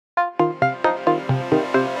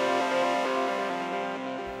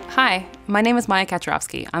Hi, my name is Maya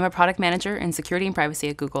Kaczorowski. I'm a product manager in security and privacy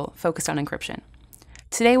at Google, focused on encryption.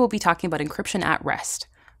 Today we'll be talking about encryption at rest,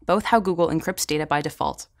 both how Google encrypts data by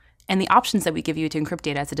default and the options that we give you to encrypt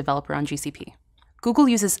data as a developer on GCP. Google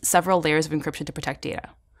uses several layers of encryption to protect data.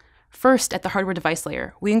 First, at the hardware device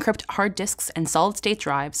layer, we encrypt hard disks and solid-state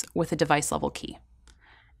drives with a device-level key.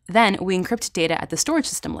 Then, we encrypt data at the storage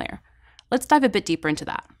system layer. Let's dive a bit deeper into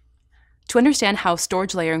that. To understand how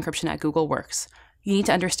storage layer encryption at Google works, you need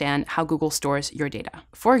to understand how Google stores your data.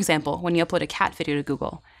 For example, when you upload a cat video to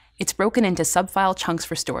Google, it's broken into subfile chunks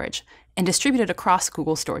for storage and distributed across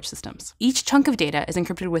Google storage systems. Each chunk of data is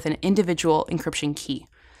encrypted with an individual encryption key,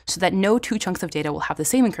 so that no two chunks of data will have the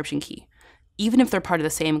same encryption key, even if they're part of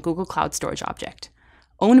the same Google Cloud Storage object,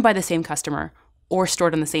 owned by the same customer, or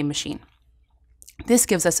stored on the same machine. This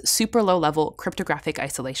gives us super low-level cryptographic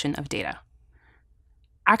isolation of data.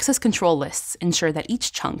 Access control lists ensure that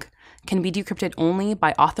each chunk can be decrypted only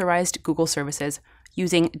by authorized Google services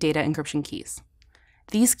using data encryption keys.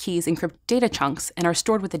 These keys encrypt data chunks and are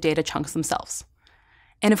stored with the data chunks themselves.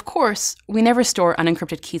 And of course, we never store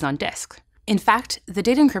unencrypted keys on disk. In fact, the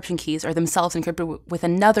data encryption keys are themselves encrypted with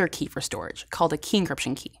another key for storage, called a key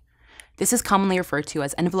encryption key. This is commonly referred to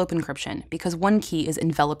as envelope encryption because one key is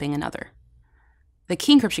enveloping another. The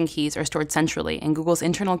key encryption keys are stored centrally in Google's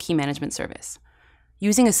internal key management service.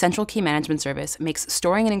 Using a central key management service makes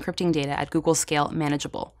storing and encrypting data at Google scale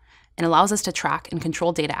manageable and allows us to track and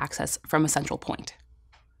control data access from a central point.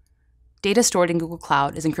 Data stored in Google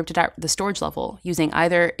Cloud is encrypted at the storage level using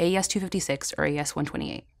either AES-256 or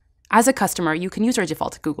AES-128. As a customer, you can use our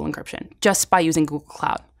default Google encryption just by using Google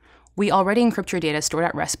Cloud. We already encrypt your data stored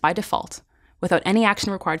at rest by default without any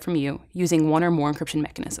action required from you using one or more encryption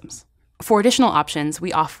mechanisms. For additional options,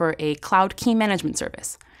 we offer a cloud key management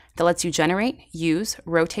service that lets you generate, use,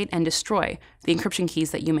 rotate, and destroy the encryption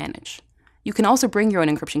keys that you manage. You can also bring your own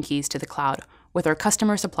encryption keys to the cloud with our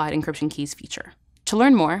customer-supplied encryption keys feature. To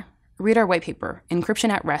learn more, read our white paper, Encryption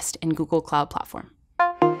at Rest in Google Cloud Platform.